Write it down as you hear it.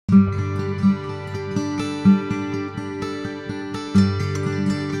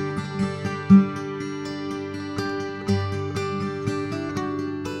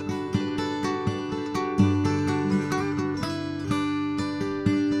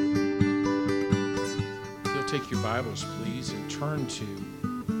Take your Bibles, please, and turn to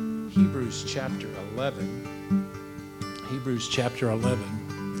Hebrews chapter 11. Hebrews chapter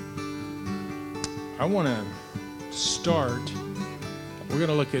 11. I want to start. We're going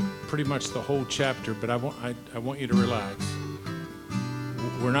to look at pretty much the whole chapter, but I want you to relax.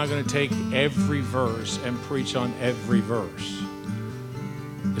 We're not going to take every verse and preach on every verse.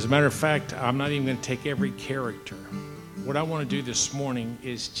 As a matter of fact, I'm not even going to take every character. What I want to do this morning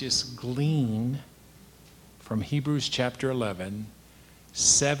is just glean from Hebrews chapter 11,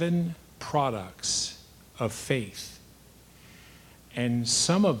 7 products of faith. And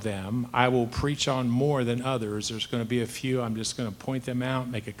some of them I will preach on more than others. There's going to be a few. I'm just going to point them out,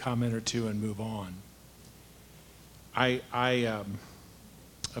 make a comment or two, and move on. Of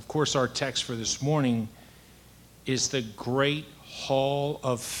course, our text for this morning is the great hall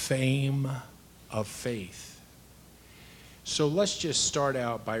of fame of faith. So let's just start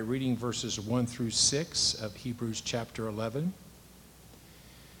out by reading verses 1 through 6 of Hebrews chapter 11.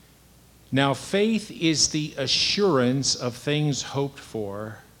 Now faith is the assurance of things hoped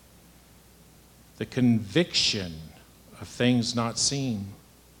for, the conviction of things not seen.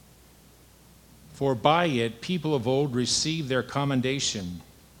 For by it people of old received their commendation.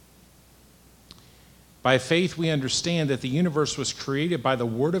 By faith we understand that the universe was created by the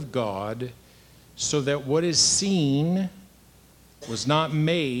word of God, so that what is seen was not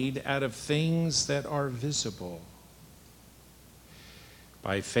made out of things that are visible.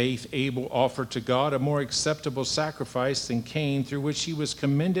 By faith Abel offered to God a more acceptable sacrifice than Cain, through which he was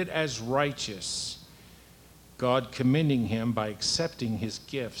commended as righteous, God commending him by accepting his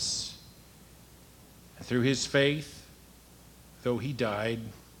gifts. And through his faith, though he died,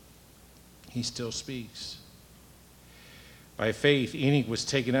 he still speaks. By faith Enoch was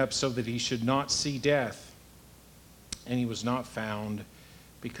taken up so that he should not see death. And he was not found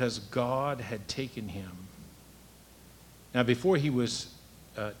because God had taken him. Now, before he was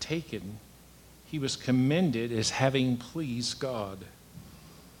taken, he was commended as having pleased God.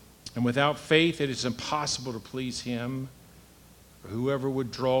 And without faith, it is impossible to please him. For whoever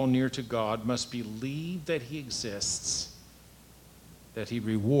would draw near to God must believe that he exists, that he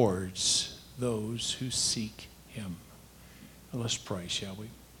rewards those who seek him. Now, let's pray, shall we?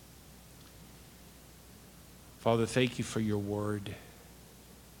 Father, thank you for your word.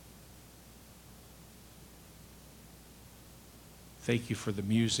 Thank you for the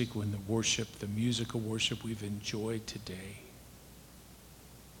music when the musical worship we've enjoyed today.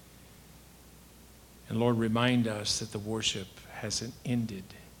 And Lord, remind us that the worship hasn't ended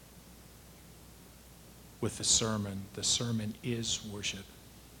with the sermon. The sermon is worship.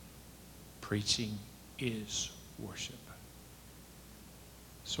 Preaching is worship.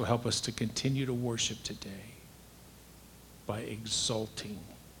 So help us to continue to worship today by exulting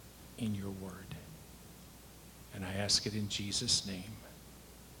in your word. And I ask it in Jesus' name.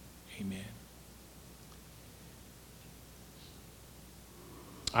 Amen.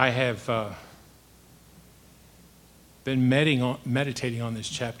 I have been meditating on this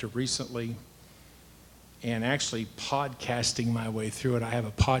chapter recently and actually podcasting my way through it. I have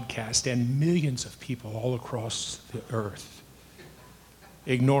a podcast and millions of people all across the earth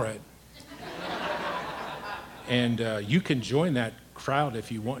ignore it. And you can join that crowd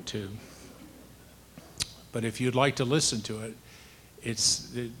if you want to. But if you'd like to listen to it,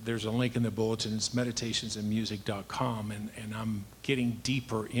 there's a link in the bulletin. It's meditationsandmusic.com. And I'm getting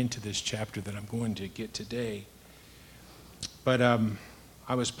deeper into this chapter that I'm going to get today. But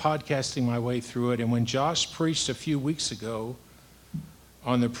I was podcasting my way through it. And when Josh preached a few weeks ago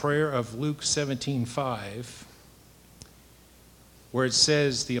on the prayer of Luke 17:5, where it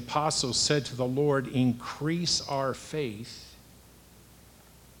says, the apostles said to the Lord, increase our faith.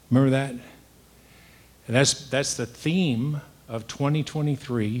 Remember that? And that's the theme of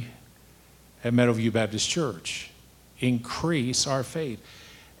 2023 at Meadowview Baptist Church. Increase our faith.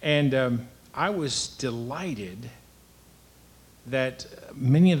 And I was delighted that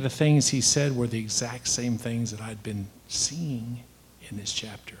many of the things he said were the exact same things that I'd been seeing in this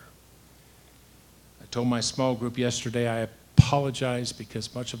chapter. I told my small group yesterday I apologize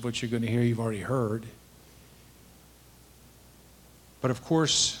because much of what you're going to hear you've already heard. But of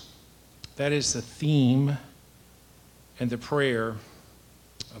course, that is the theme and the prayer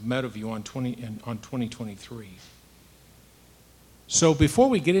of Meadowview on 2023. So before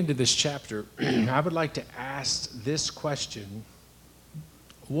we get into this chapter, I would like to ask this question.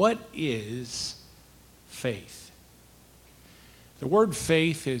 What is faith? The word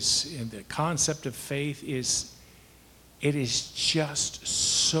faith is, and the concept of faith is, it is just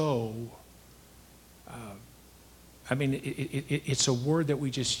so, it's a word that we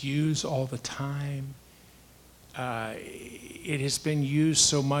just use all the time. it has been used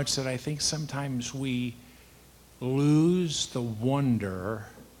so much that I think sometimes we lose the wonder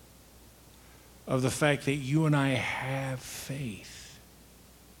of the fact that you and I have faith.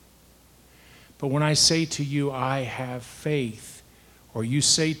 But when I say to you, I have faith, or you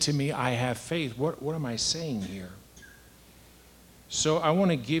say to me, I have faith, what am I saying here? So I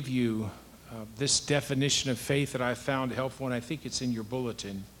want to give you this definition of faith that I found helpful, and I think it's in your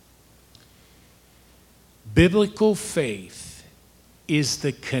bulletin. Biblical faith is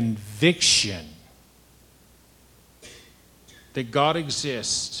the conviction that God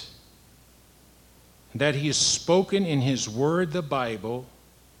exists, that He has spoken in His Word, the Bible,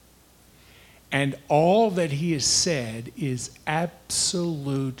 and all that He has said is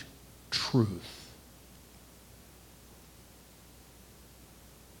absolute truth.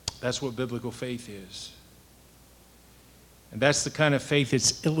 That's what biblical faith is. And that's the kind of faith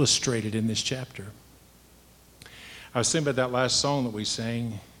that's illustrated in this chapter. I was thinking about that last song that we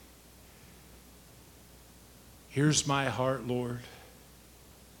sang. Here's my heart, Lord.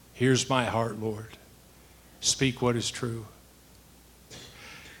 Here's my heart, Lord. Speak what is true.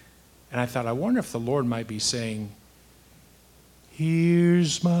 And I thought, I wonder if the Lord might be saying,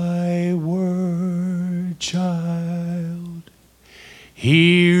 here's my word, child.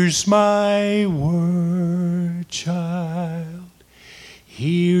 Here's my word, child.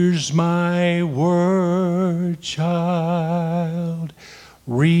 Here's my word, child.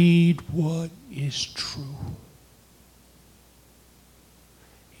 Read what is true.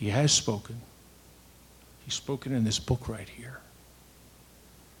 He has spoken. He's spoken in this book right here.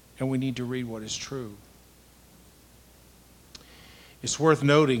 And we need to read what is true. It's worth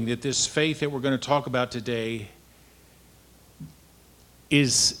noting that this faith that we're going to talk about today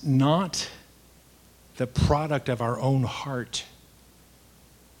is not the product of our own heart.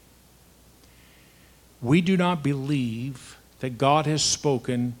 We do not believe that God has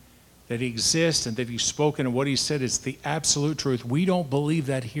spoken, that He exists, and that He's spoken, and what He said is the absolute truth. We don't believe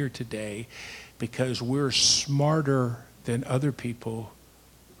that here today because we're smarter than other people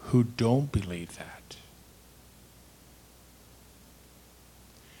who don't believe that.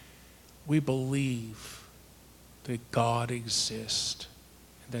 We believe that God exists,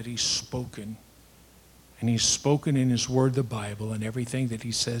 and that He's spoken, and He's spoken in His Word, the Bible, and everything that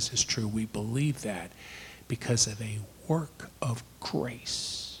He says is true. We believe that because of a work of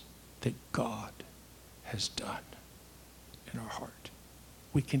grace that God has done in our heart.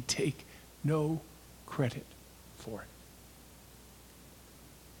 We can take no credit for it.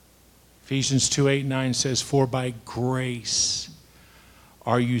 Ephesians 2:8-9 says, for by grace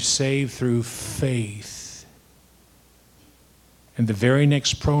are you saved through faith. And the very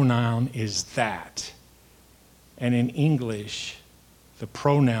next pronoun is that. And in English, the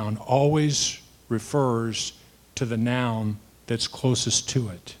pronoun always refers to the noun that's closest to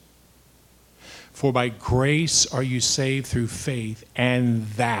it. For by grace are you saved through faith, and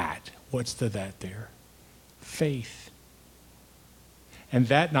that, what's the that there? Faith. And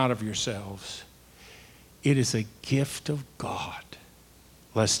that not of yourselves. It is a gift of God,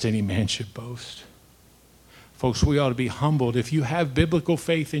 lest any man should boast. Folks, we ought to be humbled. If you have biblical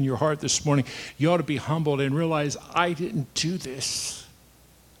faith in your heart this morning, you ought to be humbled and realize, I didn't do this.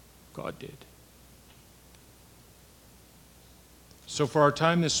 God did. So for our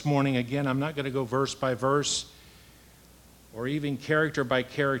time this morning, again, I'm not going to go verse by verse or even character by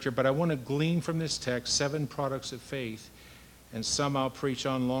character, but I want to glean from this text 7 products of faith, and some I'll preach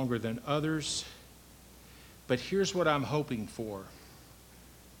on longer than others. But here's what I'm hoping for.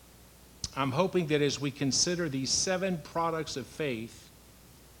 I'm hoping that as we consider these 7 products of faith,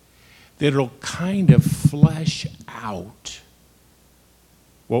 that it'll kind of flesh out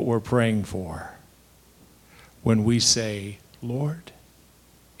what we're praying for when we say, Lord,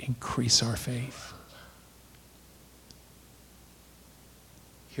 increase our faith.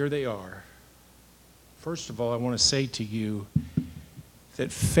 Here they are. First of all, I want to say to you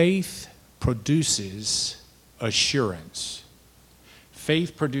that faith produces assurance.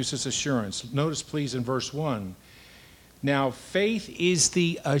 Faith produces assurance. Notice, please, in verse 1. Now, faith is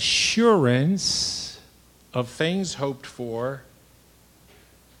the assurance of things hoped for,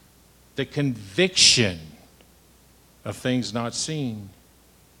 the conviction of things not seen.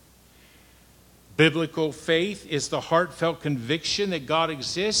 Biblical faith is the heartfelt conviction that God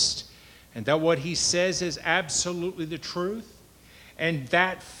exists and that what He says is absolutely the truth. And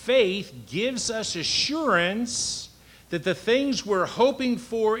that faith gives us assurance that the things we're hoping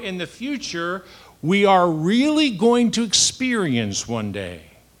for in the future, we are really going to experience one day.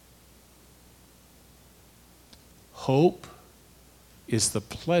 Hope is the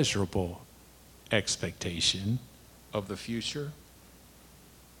pleasurable expectation of the future.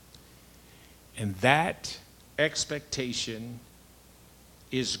 And that expectation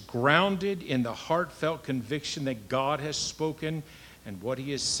is grounded in the heartfelt conviction that God has spoken and what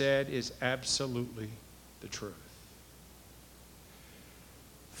he has said is absolutely the truth.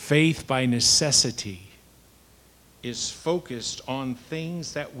 Faith by necessity is focused on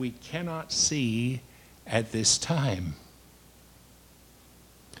things that we cannot see at this time.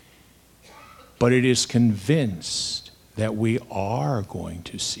 But it is convinced that we are going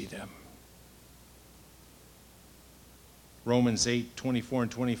to see them. Romans 8:24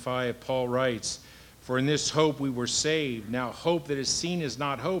 and 25, Paul writes, "For in this hope we were saved. Now hope that is seen is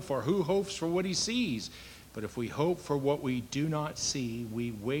not hope, for who hopes for what he sees? But if we hope for what we do not see, we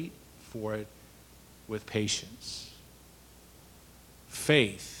wait for it with patience."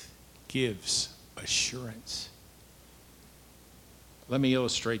 Faith gives assurance. Let me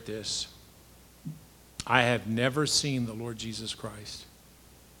illustrate this. I have never seen the Lord Jesus Christ.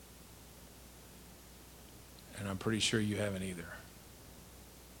 And I'm pretty sure you haven't either.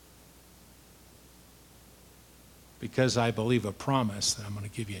 Because I believe a promise that I'm going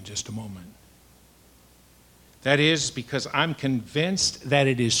to give you in just a moment. That is because I'm convinced that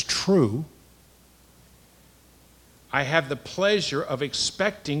it is true. I have the pleasure of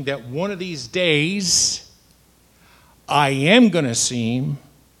expecting that one of these days I am going to see him.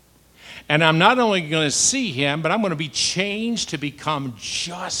 And I'm not only going to see him, but I'm going to be changed to become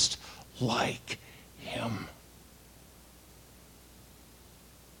just like him.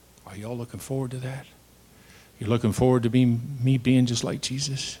 Are y'all looking forward to that? You're looking forward to me being just like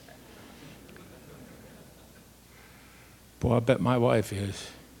Jesus? Boy, I bet my wife is.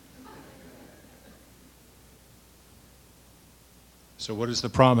 So what is the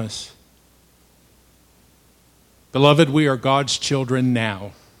promise? Beloved, we are God's children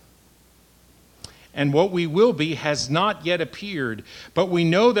now. And what we will be has not yet appeared. But we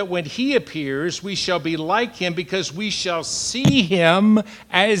know that when he appears, we shall be like him because we shall see him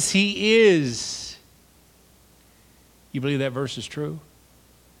as he is. You believe that verse is true?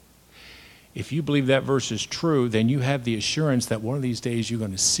 If you believe that verse is true, then you have the assurance that one of these days you're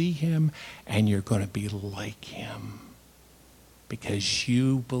going to see him and you're going to be like him. Because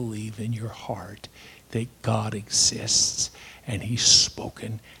you believe in your heart that God exists and he's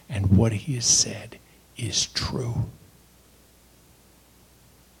spoken and what he has said is true.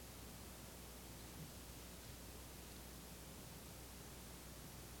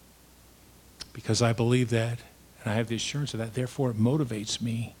 Because I believe that and I have the assurance of that, therefore it motivates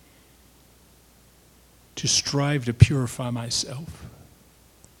me to strive to purify myself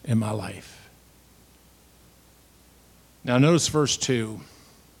in my life. Now notice verse 2.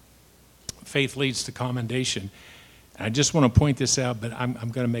 Faith leads to commendation. And I just want to point this out, but I'm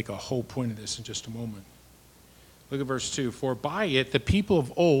going to make a whole point of this in just a moment. Look at verse 2. For by it the people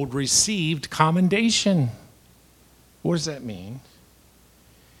of old received commendation. What does that mean?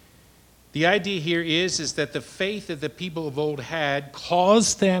 The idea here is that the faith that the people of old had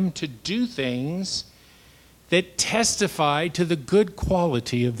caused them to do things that testify to the good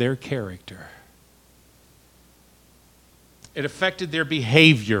quality of their character. It affected their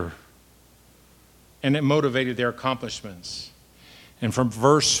behavior, and it motivated their accomplishments. And from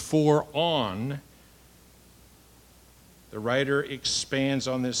verse 4 on, the writer expands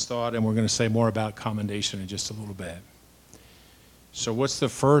on this thought, and we're going to say more about commendation in just a little bit. So what's the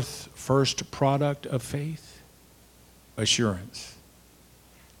first product of faith? Assurance.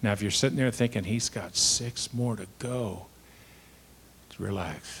 Now, if you're sitting there thinking, he's got 6 more to go,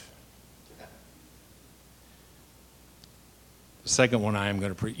 relax. The second one I am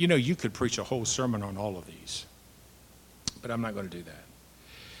going to preach. You know, you could preach a whole sermon on all of these, but I'm not going to do that.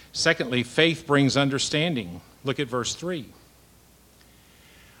 Secondly, faith brings understanding. Look at verse 3.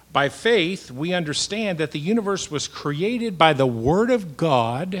 By faith, we understand that the universe was created by the Word of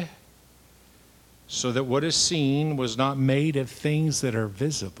God, so that what is seen was not made of things that are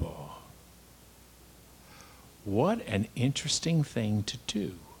visible. What an interesting thing to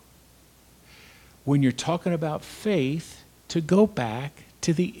do. When you're talking about faith, to go back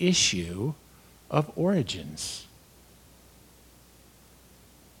to the issue of origins.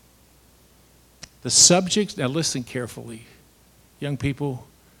 The subject, now listen carefully. Young people,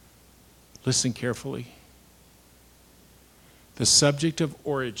 listen carefully. The subject of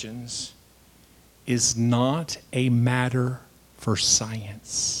origins is not a matter for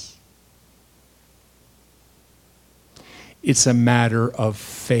science. It's a matter of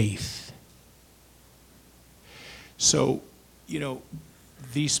faith. So, you know,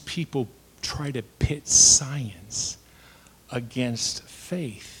 these people try to pit science against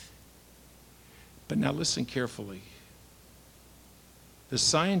faith. But now listen carefully. The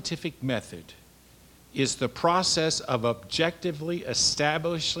scientific method is the process of objectively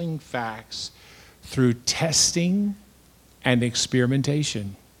establishing facts through testing and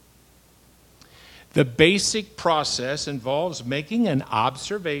experimentation. The basic process involves making an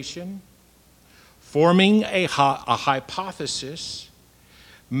observation, forming a hypothesis,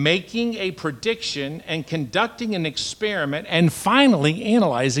 making a prediction, and conducting an experiment, and finally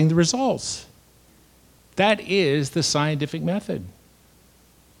analyzing the results. That is the scientific method.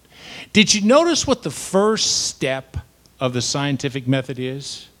 Did you notice what the first step of the scientific method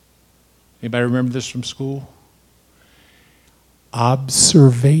is? Anybody remember this from school?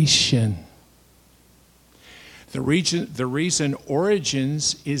 Observation. The reason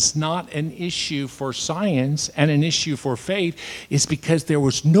origins is not an issue for science and an issue for faith is because there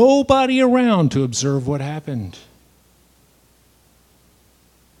was nobody around to observe what happened.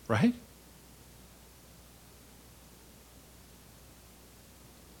 Right?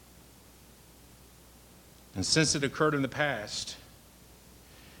 And since it occurred in the past,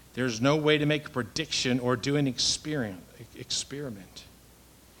 there's no way to make a prediction or do an experiment.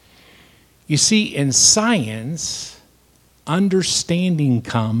 You see, in science, understanding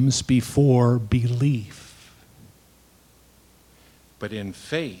comes before belief. But in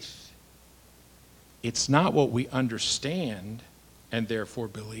faith, it's not what we understand and therefore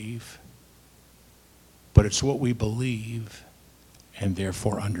believe, but it's what we believe and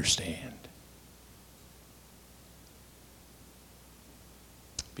therefore understand.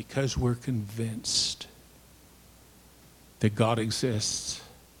 Because we're convinced that God exists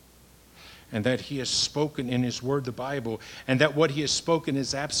and that He has spoken in His Word, the Bible, and that what He has spoken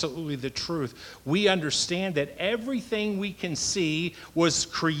is absolutely the truth. We understand that everything we can see was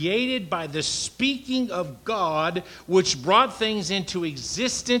created by the speaking of God, which brought things into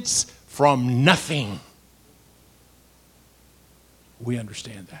existence from nothing. We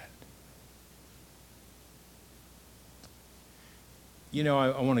understand that. You know,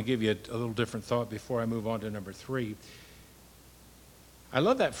 I want to give you a little different thought before I move on to number 3. I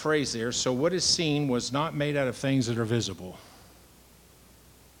love that phrase there. So what is seen was not made out of things that are visible.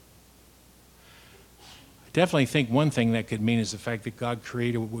 I definitely think one thing that could mean is the fact that God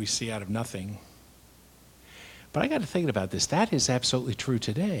created what we see out of nothing. But I got to think about this. That is absolutely true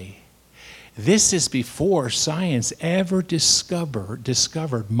today. This is before science ever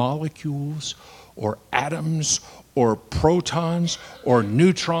discovered molecules or atoms or protons or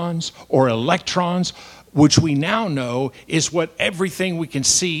neutrons or electrons, which we now know is what everything we can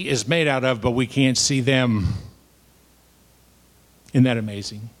see is made out of, but we can't see them. Isn't that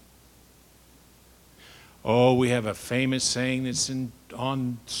amazing? Oh, we have a famous saying that's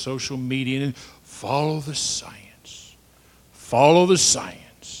on social media, follow the science. Follow the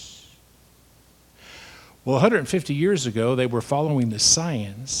science. Well, 150 years ago, they were following the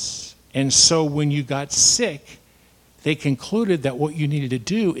science, and so when you got sick, they concluded that what you needed to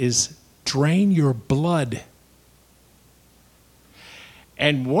do is drain your blood.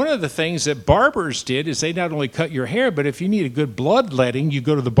 And one of the things that barbers did is they not only cut your hair, but if you need a good bloodletting, you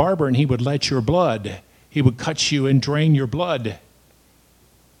go to the barber and he would let your blood. He would cut you and drain your blood.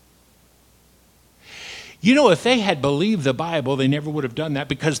 You know, if they had believed the Bible, they never would have done that,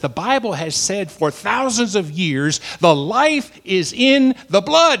 because the Bible has said for thousands of years, the life is in the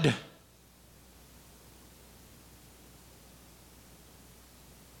blood.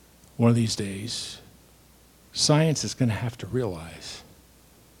 One of these days, science is going to have to realize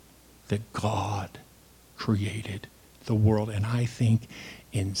that God created the world, and I think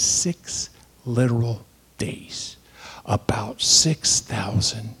in 6 literal days, about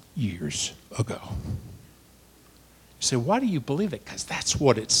 6,000 years ago. You say, why do you believe it? Because that's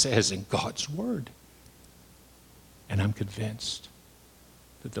what it says in God's Word. And I'm convinced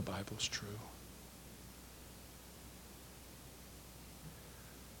that the Bible's true.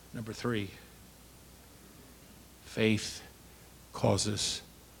 Number 3, faith causes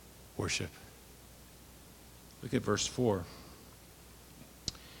worship. Look at verse 4.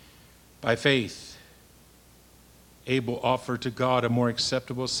 By faith, Abel offered to God a more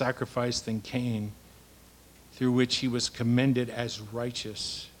acceptable sacrifice than Cain, through which he was commended as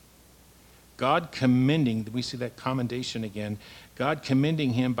righteous. God commending, we see that commendation again, God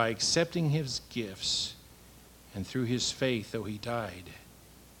commending him by accepting his gifts, and through his faith, though he died,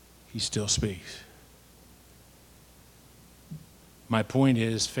 he still speaks. My point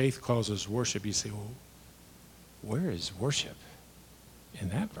is, faith causes worship. You say, well, where is worship in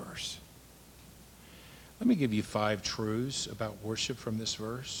that verse? Let me give you 5 truths about worship from this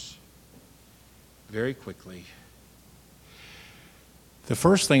verse very quickly. The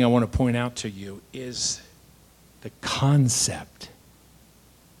first thing I want to point out to you is the concept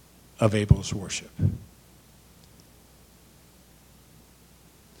of Abel's worship.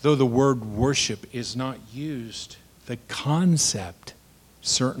 Though the word worship is not used, the concept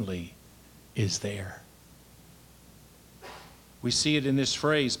certainly is there. We see it in this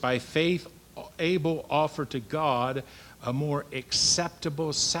phrase, by faith Abel offered to God a more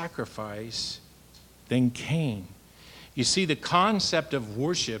acceptable sacrifice than Cain. You see, the concept of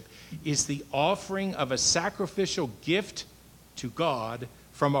worship is the offering of a sacrificial gift to God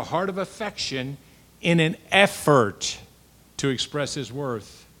from a heart of affection in an effort to express his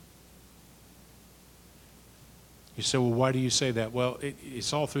worth. You say, well, why do you say that? Well,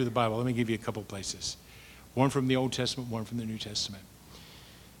 it's all through the Bible. Let me give you a couple places. One from the Old Testament, one from the New Testament.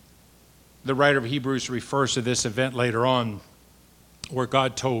 The writer of Hebrews refers to this event later on where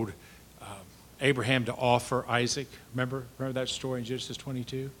God told Abraham to offer Isaac. Remember that story in Genesis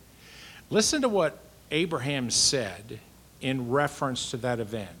 22? Listen to what Abraham said in reference to that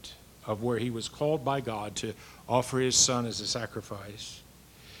event of where he was called by God to offer his son as a sacrifice.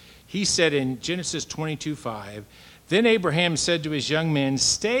 He said in Genesis 22:5, then Abraham said to his young men,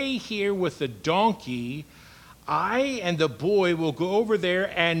 stay here with the donkey. I and the boy will go over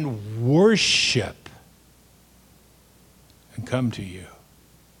there and worship and come to you.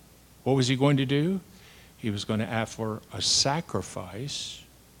 What was he going to do? He was going to offer a sacrifice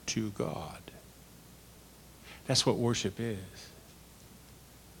to God. That's what worship is.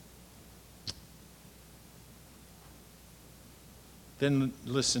 Then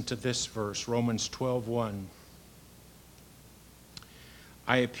listen to this verse, Romans 12:1.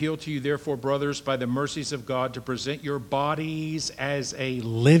 I appeal to you, therefore, brothers, by the mercies of God, to present your bodies as a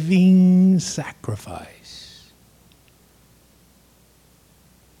living sacrifice,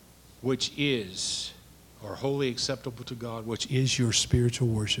 which is, or wholly acceptable to God, which is your spiritual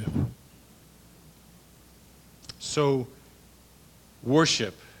worship. So,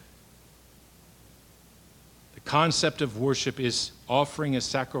 worship. The concept of worship is offering a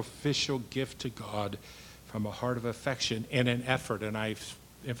sacrificial gift to God from a heart of affection in an effort, and I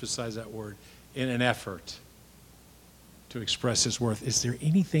emphasize that word, in an effort to express his worth. Is there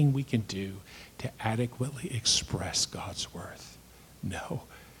anything we can do to adequately express God's worth? No.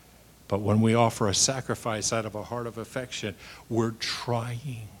 But when we offer a sacrifice out of a heart of affection, we're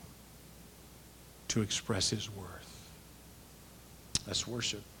trying to express his worth. That's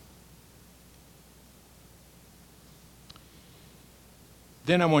worship.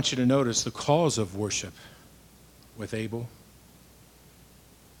 Then I want you to notice the cause of worship with Abel.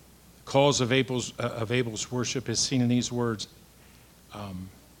 The cause of Abel's worship is seen in these words.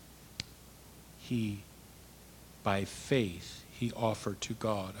 By faith, he offered to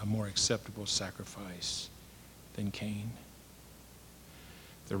God a more acceptable sacrifice than Cain.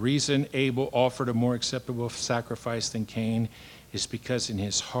 The reason Abel offered a more acceptable sacrifice than Cain is because in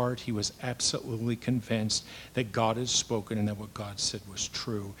his heart he was absolutely convinced that God had spoken and that what God said was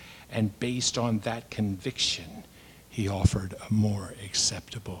true. And based on that conviction, he offered a more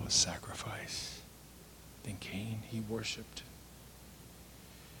acceptable sacrifice than Cain. He worshiped.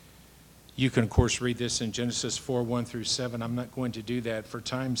 You can, of course, read this in Genesis 4:1-7. I'm not going to do that for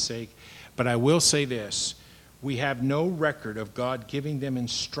time's sake, but I will say this. We have no record of God giving them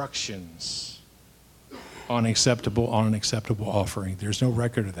instructions on an acceptable offering. There's no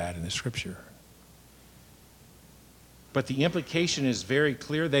record of that in the scripture. But the implication is very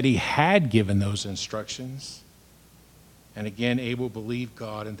clear that he had given those instructions. And again, Abel believed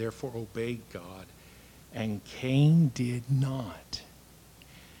God and therefore obeyed God. And Cain did not.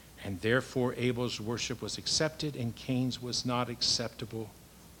 And therefore Abel's worship was accepted and Cain's was not acceptable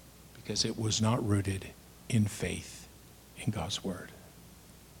because it was not rooted in faith in God's word.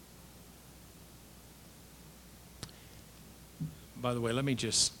 By the way, let me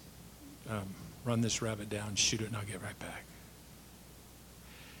just run this rabbit down, shoot it, and I'll get right back.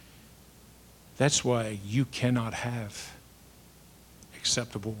 That's why you cannot have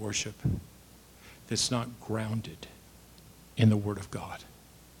acceptable worship that's not grounded in the Word of God.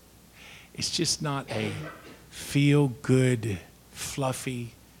 It's just not a feel-good,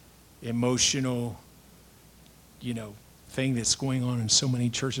 fluffy, emotional, thing that's going on in so many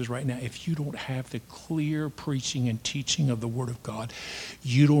churches right now. If you don't have the clear preaching and teaching of the Word of God,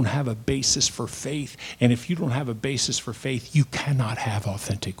 you don't have a basis for faith. And if you don't have a basis for faith, you cannot have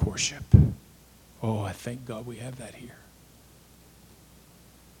authentic worship. Oh, I thank God we have that here.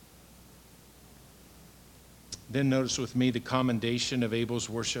 Then notice with me the commendation of Abel's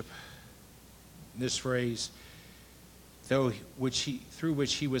worship. This phrase, through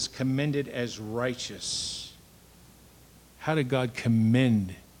which he was commended as righteous, How did God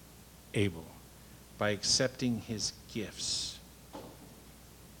commend Abel? By accepting his gifts.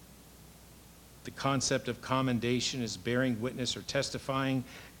 The concept of commendation is bearing witness or testifying.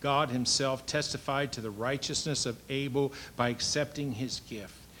 God himself testified to the righteousness of Abel by accepting his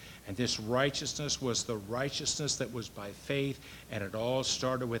gift. And this righteousness was the righteousness that was by faith, and it all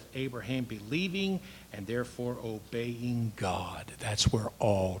started with Abraham believing and therefore obeying God. That's where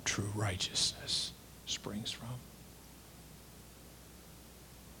all true righteousness springs from.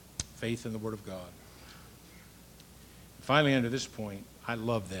 Faith in the Word of God. Finally, under this point, I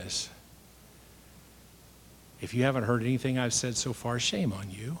love this. If you haven't heard anything I've said so far, shame on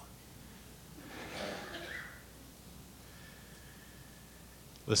you.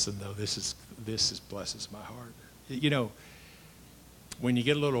 Listen, though, this blesses my heart. You know, when you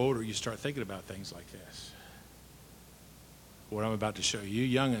get a little older, you start thinking about things like this. What I'm about to show you,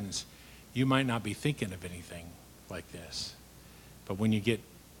 youngins, you might not be thinking of anything like this. But when you get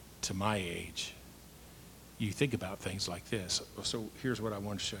to my age, you think about things like this. So here's what I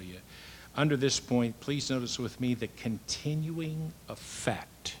want to show you. Under this point, please notice with me the continuing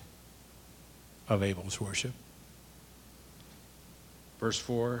effect of Abel's worship. Verse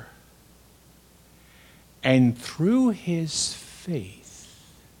 4, and through his faith,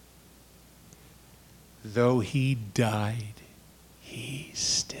 though he died, he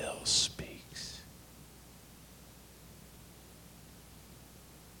still speaks.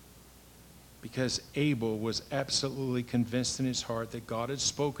 Because Abel was absolutely convinced in his heart that God had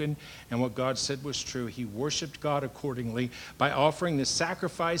spoken and what God said was true. He worshiped God accordingly by offering the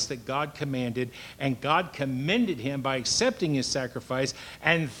sacrifice that God commanded, and God commended him by accepting his sacrifice.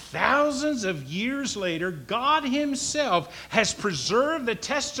 And thousands of years later, God himself has preserved the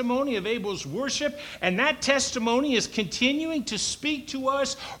testimony of Abel's worship, and that testimony is continuing to speak to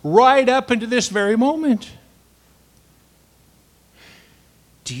us right up into this very moment.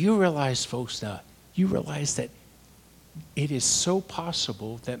 Do you realize, folks, now, you realize that it is so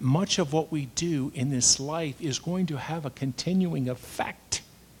possible that much of what we do in this life is going to have a continuing effect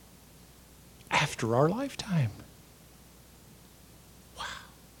after our lifetime? Wow.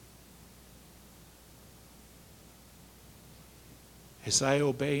 As I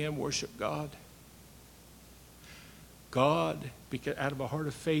obey and worship God, because out of a heart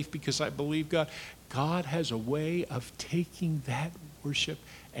of faith, because I believe God, God has a way of taking that worship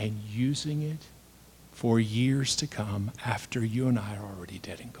and using it for years to come after you and I are already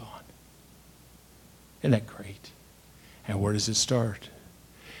dead and gone. Isn't that great? And where does it start?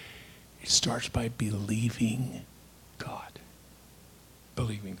 It starts by believing God.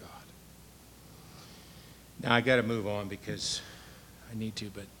 Believing God. Now I got to move on because I need to,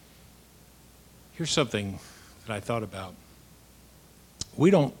 but here's something that I thought about.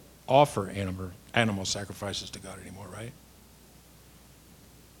 We don't offer animal sacrifices to God anymore, right?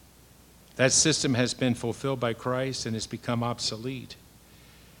 That system has been fulfilled by Christ and has become obsolete.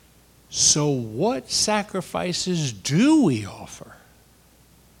 So what sacrifices do we offer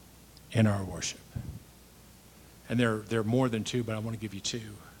in our worship? And there are more than two, but I want to give you two.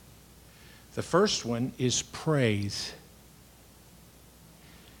 The first one is praise.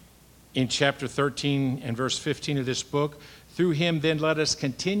 In chapter 13 and verse 15 of this book, through him then let us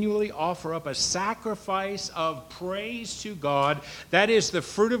continually offer up a sacrifice of praise to God. That is the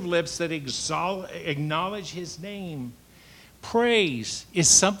fruit of lips that acknowledge his name. Praise is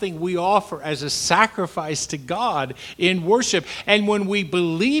something we offer as a sacrifice to God in worship. And when we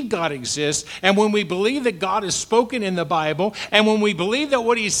believe God exists, and when we believe that God has spoken in the Bible, and when we believe that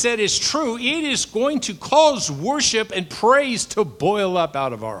what he said is true, it is going to cause worship and praise to boil up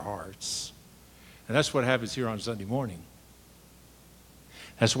out of our hearts. And that's what happens here on Sunday morning.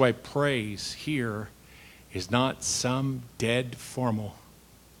 That's why praise here is not some dead formal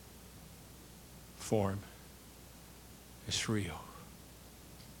form. It's real.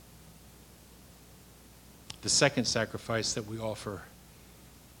 The second sacrifice that we offer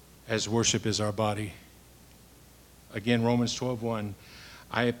as worship is our body. Again, Romans 12:1.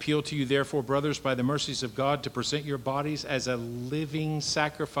 I appeal to you, therefore, brothers, by the mercies of God, to present your bodies as a living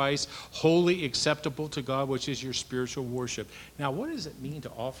sacrifice, wholly acceptable to God, which is your spiritual worship. Now, what does it mean to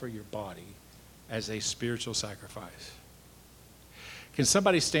offer your body as a spiritual sacrifice? Can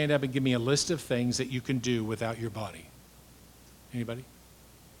somebody stand up and give me a list of things that you can do without your body? Anybody?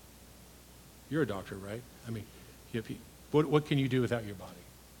 You're a doctor, right? I mean, what can you do without your body?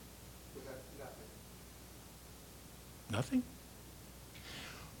 Nothing?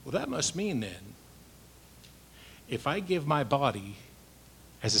 Well, that must mean then, if I give my body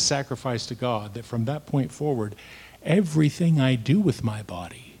as a sacrifice to God, that from that point forward, everything I do with my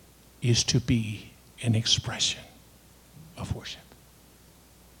body is to be an expression of worship.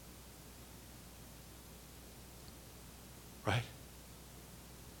 Right?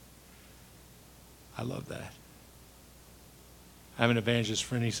 I love that. I have an evangelist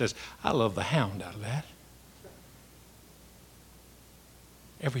friend, he says, I love the hound out of that.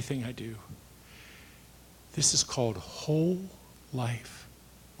 Everything I do. This is called whole life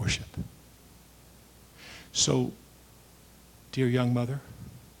worship. So, dear young mother,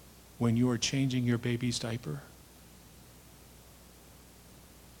 when you are changing your baby's diaper,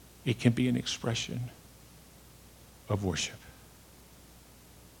 it can be an expression of worship.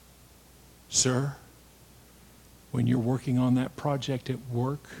 Sir, when you're working on that project at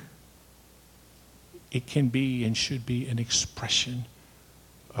work, it can be and should be an expression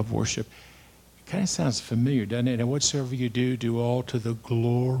of worship. It kind of sounds familiar, doesn't it? And whatsoever you do, do all to the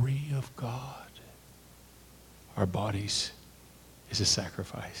glory of God. Our bodies is a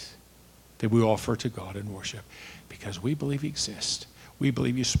sacrifice that we offer to God in worship because we believe He exists. We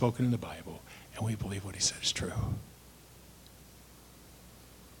believe He's spoken in the Bible, and we believe what He said is true.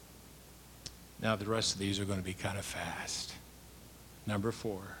 Now, the rest of these are going to be kind of fast. Number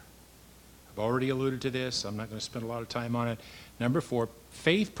 4. I've already alluded to this. I'm not going to spend a lot of time on it. Number 4,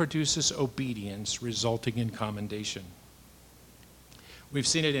 faith produces obedience resulting in commendation. We've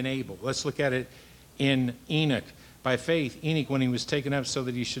seen it in Abel. Let's look at it in Enoch. By faith, Enoch, when he was taken up so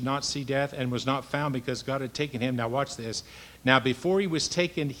that he should not see death and was not found because God had taken him. Now watch this. Now before he was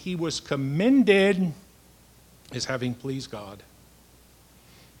taken, he was commended as having pleased God.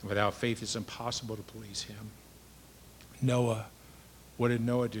 Without faith, it's impossible to please Him. Noah, what did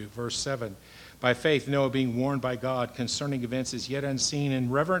Noah do? Verse 7, by faith, Noah, being warned by God concerning events as yet unseen, in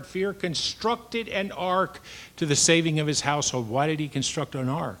reverent fear, constructed an ark to the saving of his household. Why did he construct an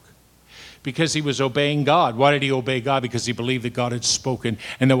ark? Because he was obeying God. Why did he obey God? Because he believed that God had spoken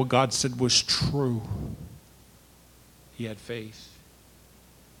and that what God said was true. He had faith.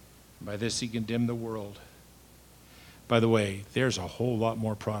 By this he condemned the world. By the way, there's a whole lot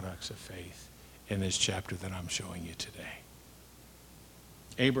more products of faith in this chapter than I'm showing you today.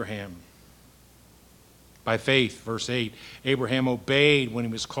 Abraham. By faith, verse 8, Abraham obeyed when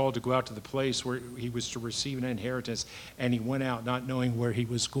he was called to go out to the place where he was to receive an inheritance, and he went out not knowing where he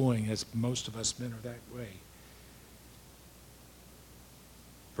was going, as most of us men are that way.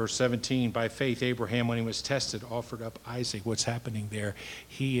 Verse 17, by faith, Abraham, when he was tested, offered up Isaac. What's happening there?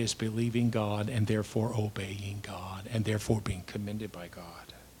 He is believing God and therefore obeying God and therefore being commended by God.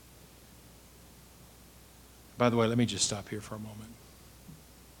 By the way, let me just stop here for a moment.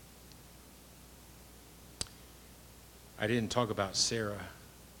 I didn't talk about Sarah,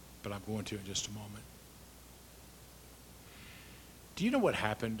 but I'm going to in just a moment. Do you know what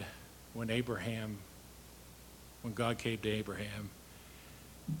happened when God came to Abraham,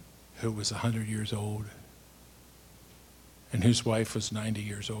 who was 100 years old, and whose wife was 90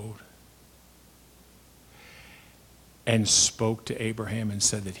 years old, and spoke to Abraham and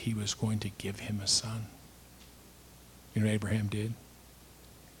said that he was going to give him a son? You know what Abraham did?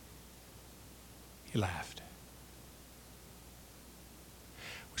 He laughed.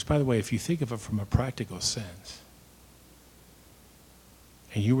 Which, by the way, if you think of it from a practical sense,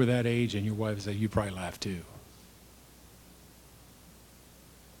 and you were that age and your wife said, you'd probably laugh too.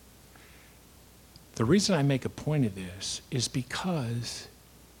 The reason I make a point of this is because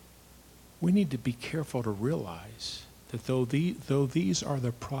we need to be careful to realize that though these are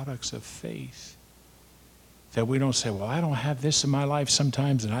the products of faith, that we don't say, well, I don't have this in my life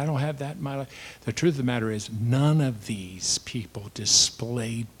sometimes and I don't have that in my life. The truth of the matter is none of these people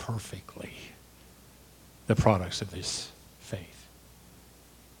displayed perfectly the products of this faith.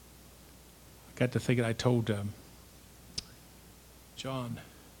 I got to thinking, I told John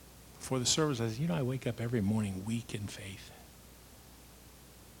before the service, I said, I wake up every morning weak in faith.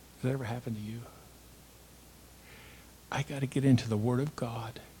 Has that ever happened to you? I got to get into the Word of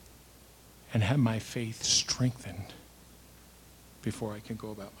God and have my faith strengthened before I can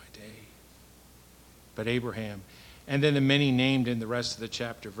go about my day. But Abraham, and then the many named in the rest of the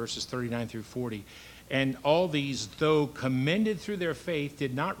chapter, verses 39 through 40, and all these, though commended through their faith,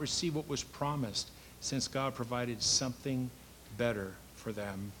 did not receive what was promised, since God provided something better for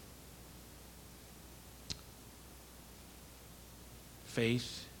them.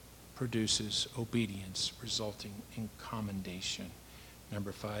 Faith produces obedience, resulting in commendation.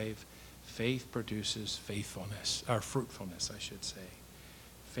 Number 5, faith produces faithfulness, or fruitfulness, I should say.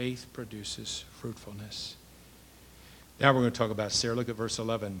 Faith produces fruitfulness. Now we're going to talk about Sarah. Look at verse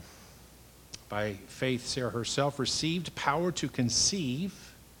 11. By faith, Sarah herself received power to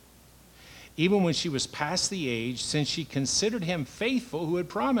conceive, even when she was past the age, since she considered him faithful who had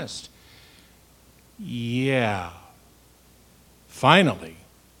promised. Yeah, Finally,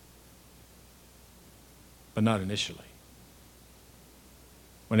 but not initially.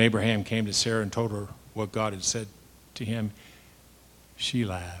 When Abraham came to Sarah and told her what God had said to him, she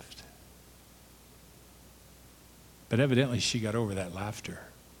laughed. But evidently she got over that laughter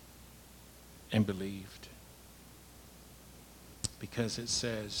and believed. Because it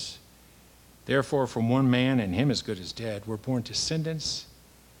says, therefore from one man, and him as good as dead, were born descendants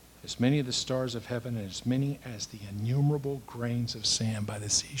as many of the stars of heaven and as many as the innumerable grains of sand by the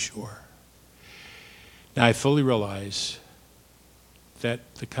seashore. Now I fully realize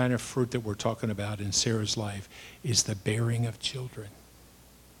that the kind of fruit that we're talking about in Sarah's life is the bearing of children.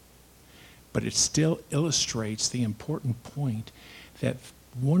 But it still illustrates the important point that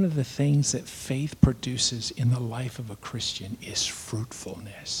one of the things that faith produces in the life of a Christian is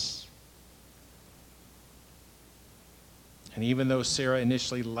fruitfulness. And even though Sarah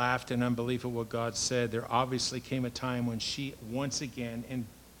initially laughed in unbelief at what God said, there obviously came a time when she once again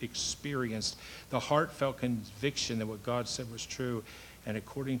experienced the heartfelt conviction that what God said was true. And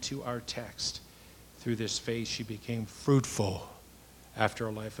according to our text, through this faith, she became fruitful after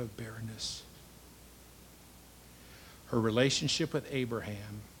a life of barrenness. Her relationship with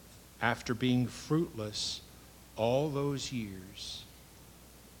Abraham, after being fruitless all those years,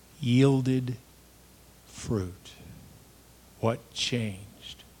 yielded fruit. What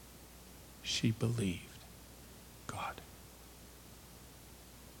changed? She believed God.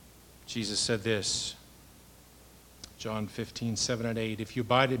 Jesus said this, John 15:7-8, if you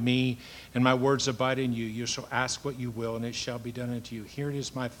abide in me and my words abide in you, you shall ask what you will and it shall be done unto you. Here it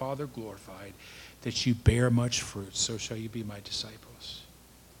is my Father glorified, that you bear much fruit, so shall you be my disciples.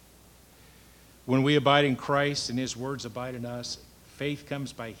 When we abide in Christ and his words abide in us, faith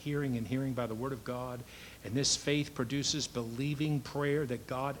comes by hearing and hearing by the word of God. And this faith produces believing prayer that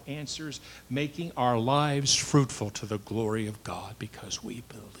God answers, making our lives fruitful to the glory of God because we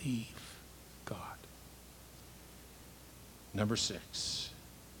believe God. Number 6,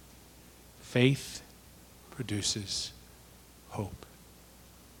 faith produces hope.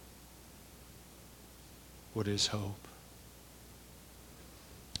 What is hope?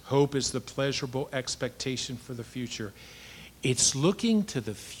 Hope is the pleasurable expectation for the future. It's looking to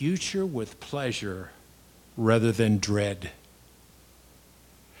the future with pleasure rather than dread.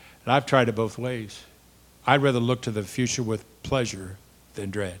 And I've tried it both ways. I'd rather look to the future with pleasure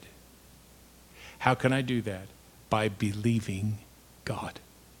than dread. How can I do that? By believing God.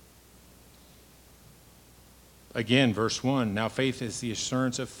 Again, verse 1, now faith is the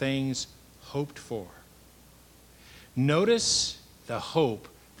assurance of things hoped for. Notice the hope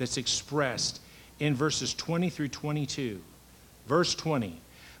that's expressed in verses 20 through 22. Verse 20,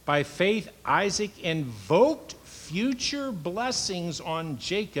 by faith Isaac invoked future blessings on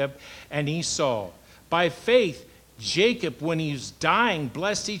Jacob and Esau. By faith Jacob, when he was dying,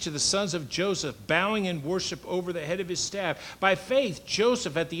 blessed each of the sons of Joseph, bowing in worship over the head of his staff. By faith,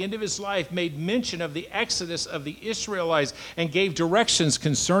 Joseph, at the end of his life, made mention of the exodus of the Israelites and gave directions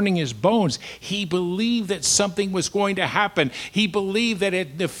concerning his bones. He believed that something was going to happen. He believed that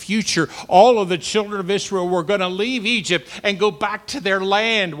in the future, all of the children of Israel were going to leave Egypt and go back to their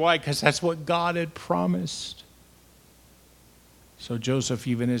land. Why? Because that's what God had promised. So Joseph,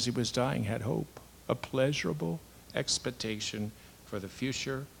 even as he was dying, had hope, a pleasurable expectation for the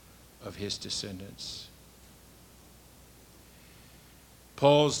future of his descendants.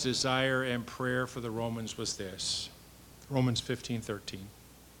 Paul's desire and prayer for the Romans was this. Romans 15:13.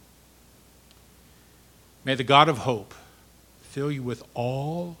 May the God of hope fill you with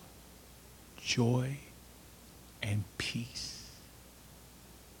all joy and peace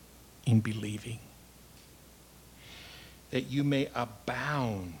in believing, that you may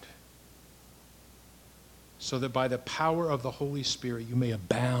abound, so that by the power of the Holy Spirit you may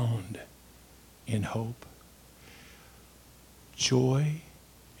abound in hope. Joy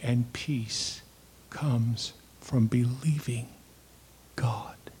and peace comes from believing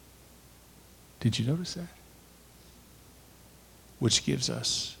God. Did you notice that? Which gives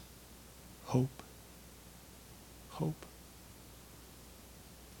us hope. Hope.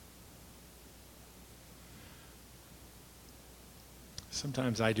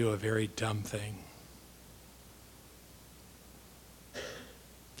 Sometimes I do a very dumb thing.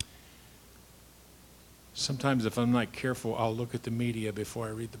 Sometimes if I'm not careful, I'll look at the media before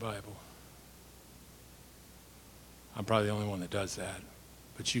I read the Bible. I'm probably the only one that does that,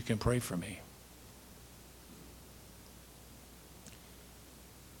 but you can pray for me.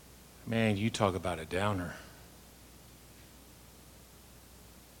 Man, you talk about a downer.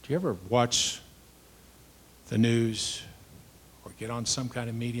 Do you ever watch the news or get on some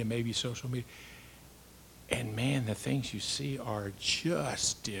kind of media, maybe social media, And man, the things you see are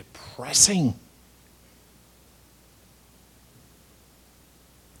just depressing.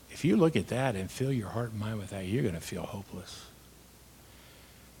 If you look at that and fill your heart and mind with that, you're going to feel hopeless.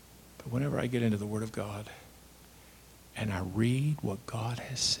 But whenever I get into the Word of God and I read what God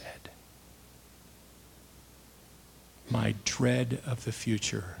has said, my dread of the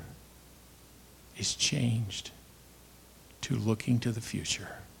future is changed to looking to the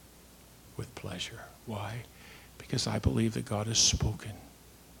future with pleasure. Why? Because I believe that God has spoken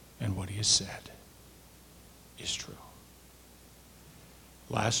and what he has said is true.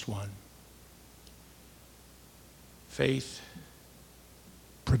 Last one. Faith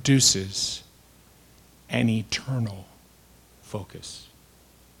produces an eternal focus.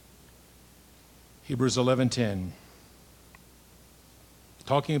 Hebrews 11:10,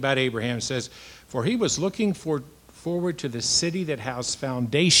 talking about Abraham, says, "For he was looking forward to the city that has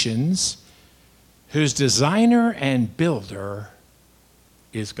foundations, whose designer and builder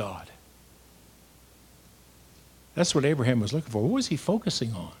is God." That's what Abraham was looking for. What was he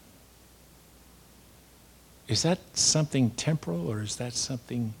focusing on? Is that something temporal or is that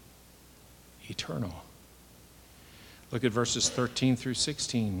something eternal? Look at verses 13 through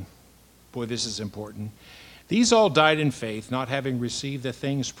 16. Boy, this is important. "These all died in faith, not having received the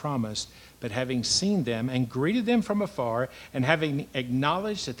things promised, but having seen them and greeted them from afar, and having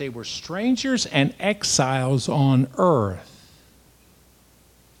acknowledged that they were strangers and exiles on earth."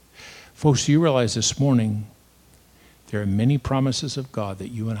 Folks, do you realize this morning there are many promises of God that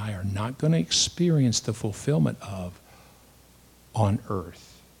you and I are not going to experience the fulfillment of on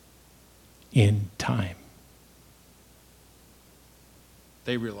earth in time?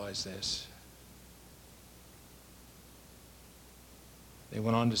 They realize this. They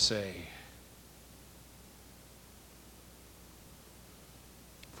went on to say,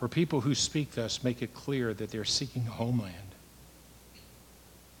 "For people who speak thus make it clear that they're seeking a homeland.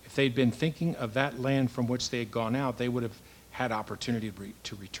 If they'd been thinking of that land from which they had gone out, they would have had opportunity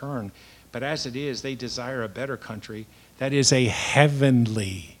to return. But as it is, they desire a better country, that is a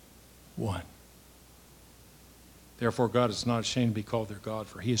heavenly one. Therefore, God is not ashamed to be called their God,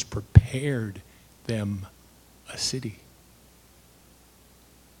 for he has prepared them a city."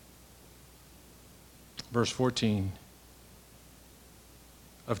 Verse 14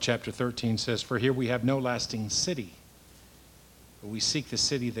 of chapter 13 says, "For here we have no lasting city, but we seek the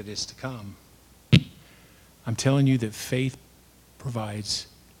city that is to come." I'm telling you that faith provides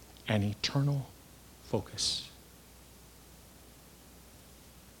an eternal focus.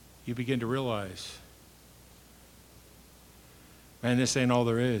 You begin to realize, man, this ain't all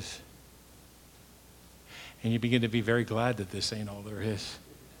there is. And you begin to be very glad that this ain't all there is.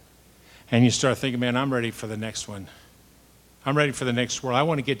 And you start thinking, man, I'm ready for the next one. I'm ready for the next world. I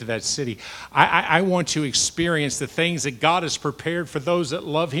want to get to that city. I want to experience the things that God has prepared for those that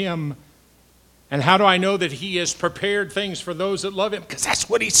love him. And how do I know that he has prepared things for those that love him? Because that's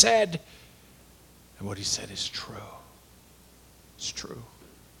what he said. And what he said is true. It's true.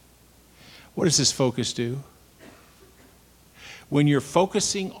 What does this focus do? When you're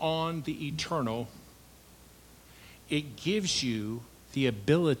focusing on the eternal, it gives you the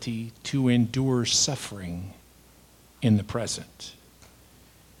ability to endure suffering in the present.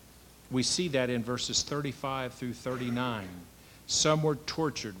 We see that in verses 35 through 39. Some were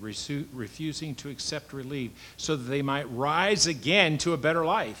tortured, refusing to accept relief, so that they might rise again to a better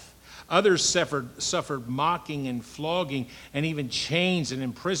life. Others suffered mocking and flogging and even chains and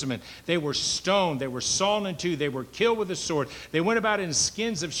imprisonment. They were stoned, they were sawn in two, they were killed with a sword. They went about in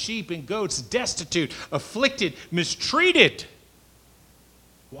skins of sheep and goats, destitute, afflicted, mistreated.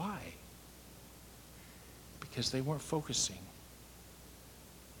 Why? Because they weren't focusing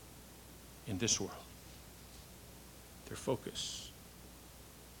in this world. Their focus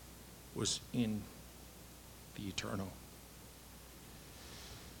was in the eternal.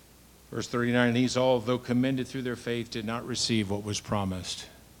 Verse 39, "These all, though commended through their faith, did not receive what was promised."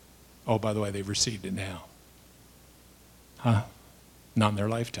 Oh, by the way, they've received it now. Not in their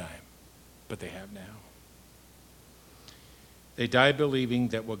lifetime, but they have now. They died believing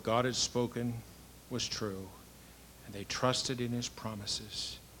that what God had spoken was true, and they trusted in his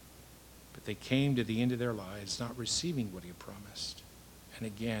promises. But they came to the end of their lives not receiving what he had promised. And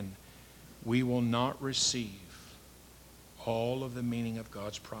again, we will not receive all of the meaning of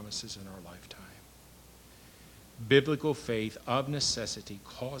God's promises in our lifetime. Biblical faith of necessity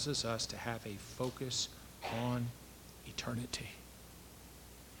causes us to have a focus on eternity.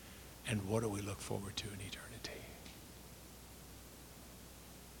 And what do we look forward to in eternity?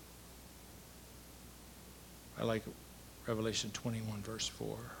 I like Revelation 21, verse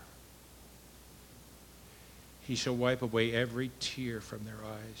 4. He shall wipe away every tear from their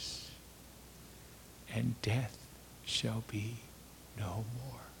eyes, and death shall be no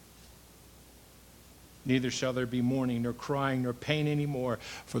more. Neither shall there be mourning, nor crying, nor pain anymore,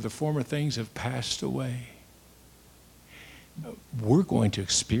 for the former things have passed away. We're going to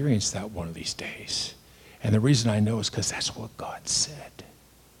experience that one of these days. And the reason I know is because that's what God said.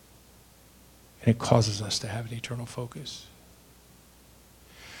 And it causes us to have an eternal focus.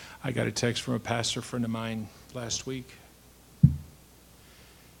 I got a text from a pastor friend of mine last week. He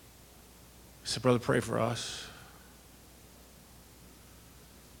said, "Brother, pray for us.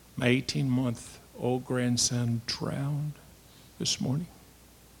 My 18-month-old grandson drowned this morning.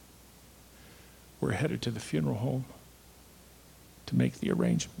 We're headed to the funeral home to make the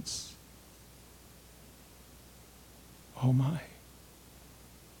arrangements." Oh my.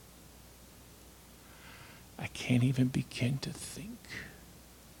 I can't even begin to think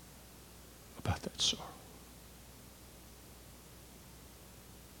about that sorrow.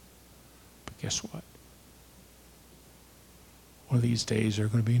 But guess what? One of these days there are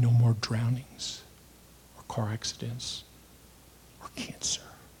going to be no more drownings or car accidents or cancer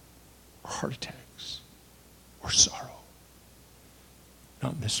or heart attacks or sorrow.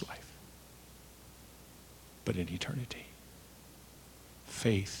 Not in this life, but in eternity.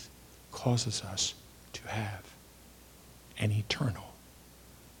 Faith causes us to have an eternal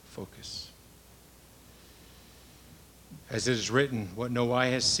focus. As it is written, what no eye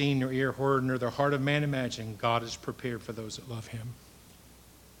has seen, nor ear heard, nor the heart of man imagined, God has prepared for those that love him.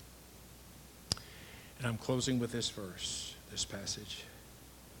 And I'm closing with this verse, this passage.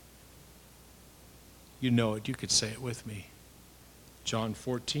 You know it. You could say it with me. John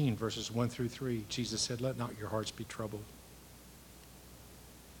 14, verses 1 through 3. Jesus said, "Let not your hearts be troubled."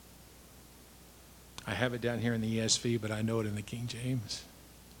 I have it down here in the ESV, but I know it in the King James.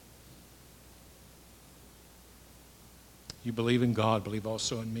 You believe in God, believe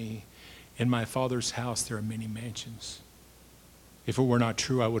also in me. In my Father's house there are many mansions. If it were not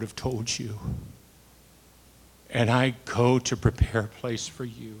true, I would have told you. And I go to prepare a place for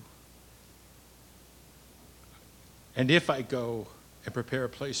you. And if I go and prepare a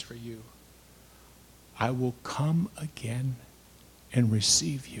place for you, I will come again and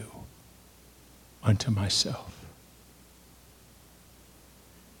receive you unto myself.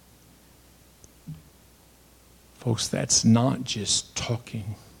 Folks, that's not just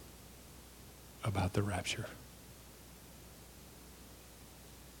talking about the rapture.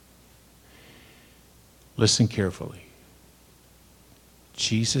 Listen carefully.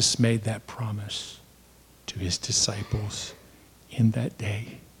 Jesus made that promise to his disciples in that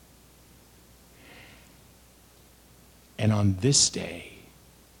day. And on this day,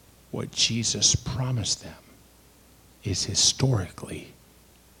 what Jesus promised them is historically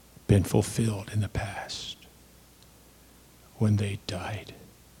been fulfilled in the past. When they died,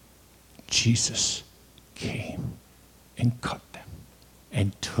 Jesus came and cut them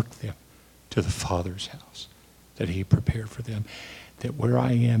and took them to the Father's house that he prepared for them, that where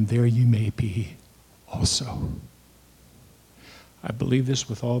I am, there you may be also. I believe this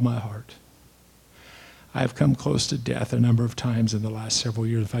with all my heart. I have come close to death a number of times in the last several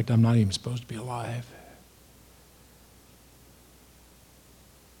years. In fact, I'm not even supposed to be alive.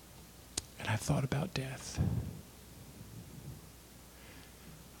 And I've thought about death.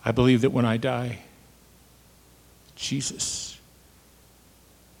 I believe that when I die, Jesus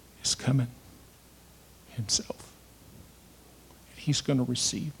is coming himself. And he's going to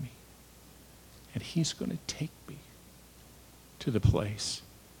receive me. And he's going to take me to the place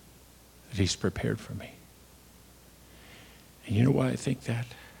that he's prepared for me. And you know why I think that?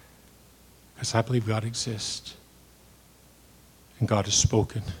 Because I believe God exists. And God has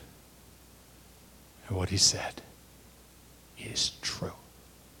spoken. And what he said is true.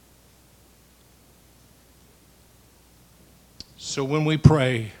 So when we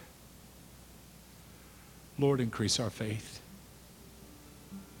pray, Lord, increase our faith.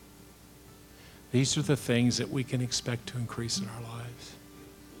 These are the things that we can expect to increase in our lives.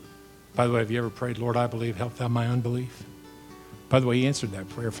 By the way, have you ever prayed, Lord, I believe, help thou my unbelief? By the way, he answered that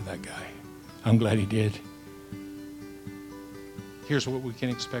prayer for that guy. I'm glad he did. Here's what we can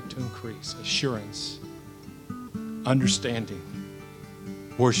expect to increase: assurance, understanding,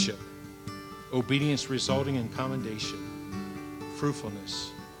 worship, obedience resulting in commendation,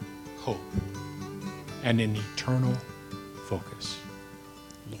 fruitfulness, hope, and an eternal focus.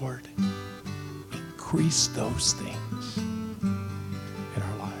 Lord, increase those things